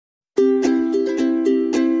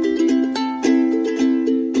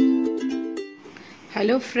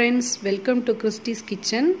Hello friends, welcome to Christy's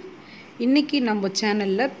Kitchen. இன்னைக்கு நம்ம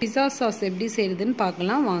சேனல்ல pizza sauce எப்படி செய்யறதுன்னு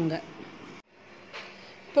பார்க்கலாம் வாங்க.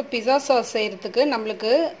 இப்போ pizza sauce செய்யிறதுக்கு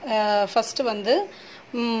நமக்கு ஃபர்ஸ்ட் வந்து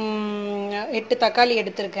 8 தக்காளி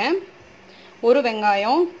எடுத்துர்க்கேன். ஒரு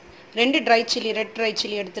வெங்காயம், 2 dry chili, red dry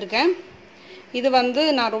chili எடுத்துர்க்கேன். இது வந்து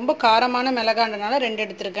நான் ரொம்ப காரமான மிளகாய்ன்றனால 2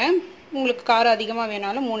 எடுத்துர்க்கேன். உங்களுக்கு காரம் அதிகமா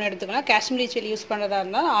வேணாலும் 3 எடுத்துக்கலாம். காஷ்மீரி chili யூஸ் பண்றதா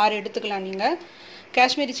இருந்தா 6 எடுத்துக்கலாம் நீங்க.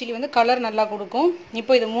 காஷ்மீரி chili வந்து கலர் நல்லா கொடுக்கும்.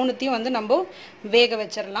 இப்போ இது மூணுத்தையும் வந்து நம்ம வேக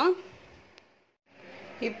வெச்சிரலாம்.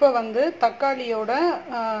 இப்போ வந்து தக்காளியோட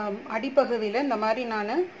அடிப்பகுதியில இந்த மாதிரி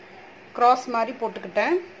நான் கிராஸ் மாதிரி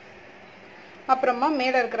போட்டுக்கிட்டேன். அப்புறமா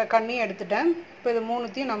மேலே இருக்கிற கண்ணியை எடுத்துட்டேன். இப்போ இது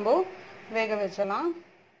மூணுத்தையும் நம்ம வேக வெச்சலாம்.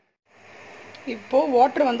 இப்போ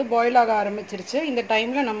வாட்டர் வந்து பாயில் ஆக ஆரம்பிச்சிருச்சு. இந்த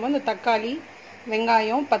டைம்ல நம்ம இந்த தக்காளி,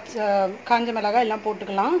 வெங்காயம், காஞ்ச மிளகாய் எல்லாம்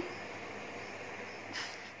போட்டுக்கலாம்.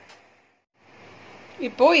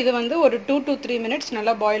 இப்போ இது வந்து ஒரு 2 to 3 minutes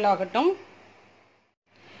நல்லா பாயில் ஆகட்டும்.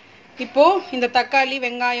 இப்போ இந்த தக்காளி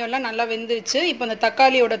வெங்காயம் எல்லாம் நல்லா வெந்துருச்சு. இப்போ இந்த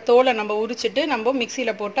தக்காளியோட தோலை நம்ம உரிச்சிட்டு நம்ம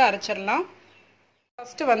மிக்ஸில போட்டு அரைச்சிரலாம்.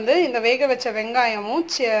 ஃபர்ஸ்ட் வந்து இந்த வேக வச்ச வெங்காயமும்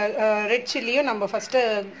ரெட் சில்லியும் நம்ம ஃபர்ஸ்ட்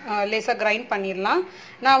லேசா கிரைண்ட் பண்ணிரலாம்.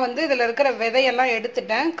 நான் வந்து இதல இருக்கிற விதையெல்லாம்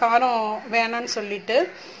எடுத்துட்டேன். காரம் வேணான்னு சொல்லிட்டு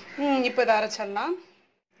இப்போ இத அரைச்சிரலாம்.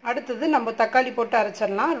 அடுத்து நம்ம தக்காளி போட்டு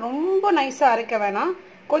அரைச்சிரலாம். ரொம்ப நைஸா அரைக்க வேணாம்.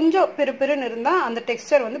 கொஞ்சம் பிறுபிறுன்னு இருந்தா அந்த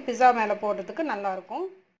டெக்ஸ்சர் வந்து pizza மேல போடுறதுக்கு நல்லா இருக்கும்.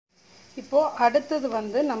 இப்போ அடுத்து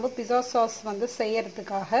வந்து நம்ம pizza sauce வந்து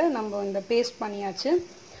செய்யிறதுக்காக நம்ம இந்த பேஸ்ட் பண்ணியாச்சு.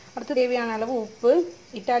 அடுத்து தேவையான அளவு உப்பு,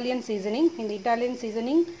 இட்டாலியன் சீசனிங். இந்த இட்டாலியன்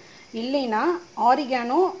சீசனிங் இல்லைனா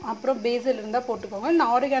ஆரிகானோ அப்புறம் பேசில் இருந்தா போட்டுக்கோங்க.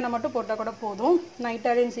 நான் ஆரிகானோ மட்டும் போட்டா கூட போதும். நான்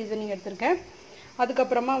இட்டாலியன் சீசனிங் எடுத்துர்க்கேன். அதுக்கு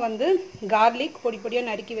அப்புறமா வந்து garlic பொடி பொடியா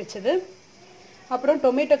நறுக்கி வெச்சது. அப்புறம்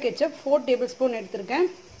டொமேட்டோ கெச்சப் 4 டேபிள்ஸ்பூன் எடுத்துர்க்கேன்.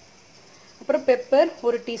 அப்புறம் பெப்பர்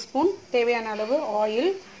 1 டீஸ்பூன், தேவையான அளவு ஆயில்.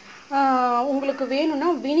 உங்களுக்கு வேணும்னா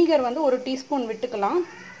வினிகர் வந்து 1 டீஸ்பூன் விட்டுக்கலாம்.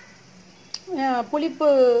 புளிப்பு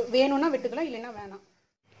வேணும்னா விட்டுக்கலாம், இல்லைனா வேணாம்.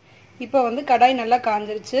 இப்போ வந்து கடாய் நல்லா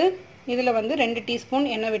காஞ்சிருச்சு. இதுல வந்து 2 டீஸ்பூன்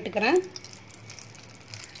எண்ணெய் விட்டுக்கிறேன்.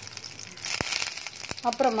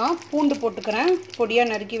 அப்புறமா பூண்டு போட்டுக்கிறேன். பொடியா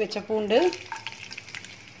நறுக்கி வெச்ச பூண்டு.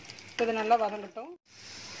 இது நல்லா வதங்கட்டும்.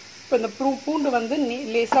 இப்போ இந்த பூண்டு வந்து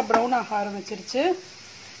லேசா பிரவுன் ஆக ஆரம்பிச்சிருச்சு.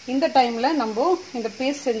 இந்த டைம்ல நம்ம இந்த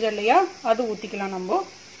பேஸ்ட் செஞ்ச இல்லையா அது ஊத்திக்கலாம். நம்ம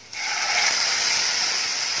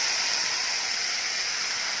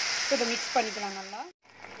இத மிக்ஸ் பண்ணிக்கலாம் நல்லா.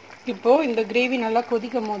 இப்போ இந்த கிரேவி நல்லா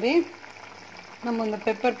கொதிக்கும் போதே நம்ம இந்த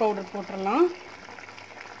பெப்பர் பவுடர் போட்டுறலாம்.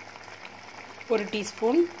 1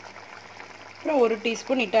 டீஸ்பூன். அப்புறம் 1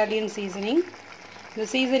 டீஸ்பூன் இட்டாலியன் சீசனிங். இந்த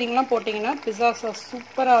சீசனிங்லாம் போட்டிங்கன்னா pizza sauce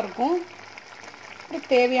சூப்பரா இருக்கும்.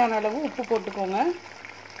 தேவையான அளவு உப்பு போட்டுக்கோங்க.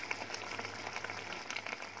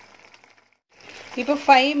 இப்போ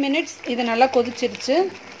 5 minutes இது நல்லா கொதிச்சிருச்சு.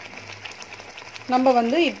 நம்ம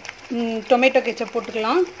வந்து டொமேட்டோ கெச்சப்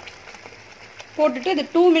போட்டுக்கலாம். போட்டுட்டு இது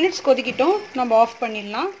 2 minutes கொதிக்கிட்டோம். நம்ம ஆஃப்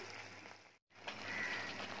பண்ணிடலாம்.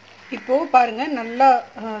 இப்போ பாருங்க நல்லா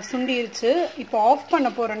சுண்டிருச்சு. இப்போ ஆஃப்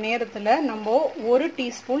பண்ண போற நேரத்துல நம்ம 1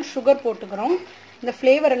 டீஸ்பூன் சுகர் போட்டுக்கிறோம். இந்த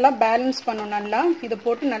ஃப்ளேவர் எல்லாம் பேலன்ஸ் பண்ணனும் நல்லா. இத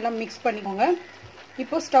போட்டு நல்லா மிக்ஸ் பண்ணிக்கோங்க.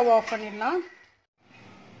 இப்போ ஸ்டவ் ஆஃப் பண்ணிடலாம்.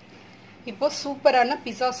 இப்போ சூப்பரான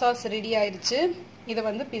pizza sauce ரெடி ஆயிருச்சு. இத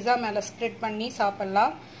வந்து pizza மேல ஸ்ப்ரெட் பண்ணி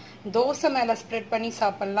சாப்பிடலாம். தோசை மேல ஸ்ப்ரெட் பண்ணி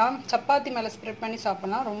சாப்பிடலாம். சப்பாத்தி மேல ஸ்ப்ரெட் பண்ணி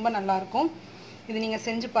சாப்பிடலாம். ரொம்ப நல்லா இருக்கும். இது நீங்க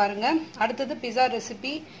செஞ்சு பாருங்க. அடுத்து pizza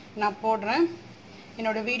ரெசிபி நான் போடுறேன்.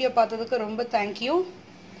 என்னோட வீடியோ பார்த்ததுக்கு ரொம்ப thank you.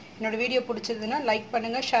 என்னோட வீடியோ பிடிச்சதுன்னா லைக்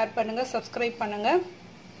பண்ணுங்க, ஷேர் பண்ணுங்க, Subscribe பண்ணுங்க.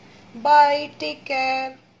 Bye, take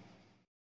care.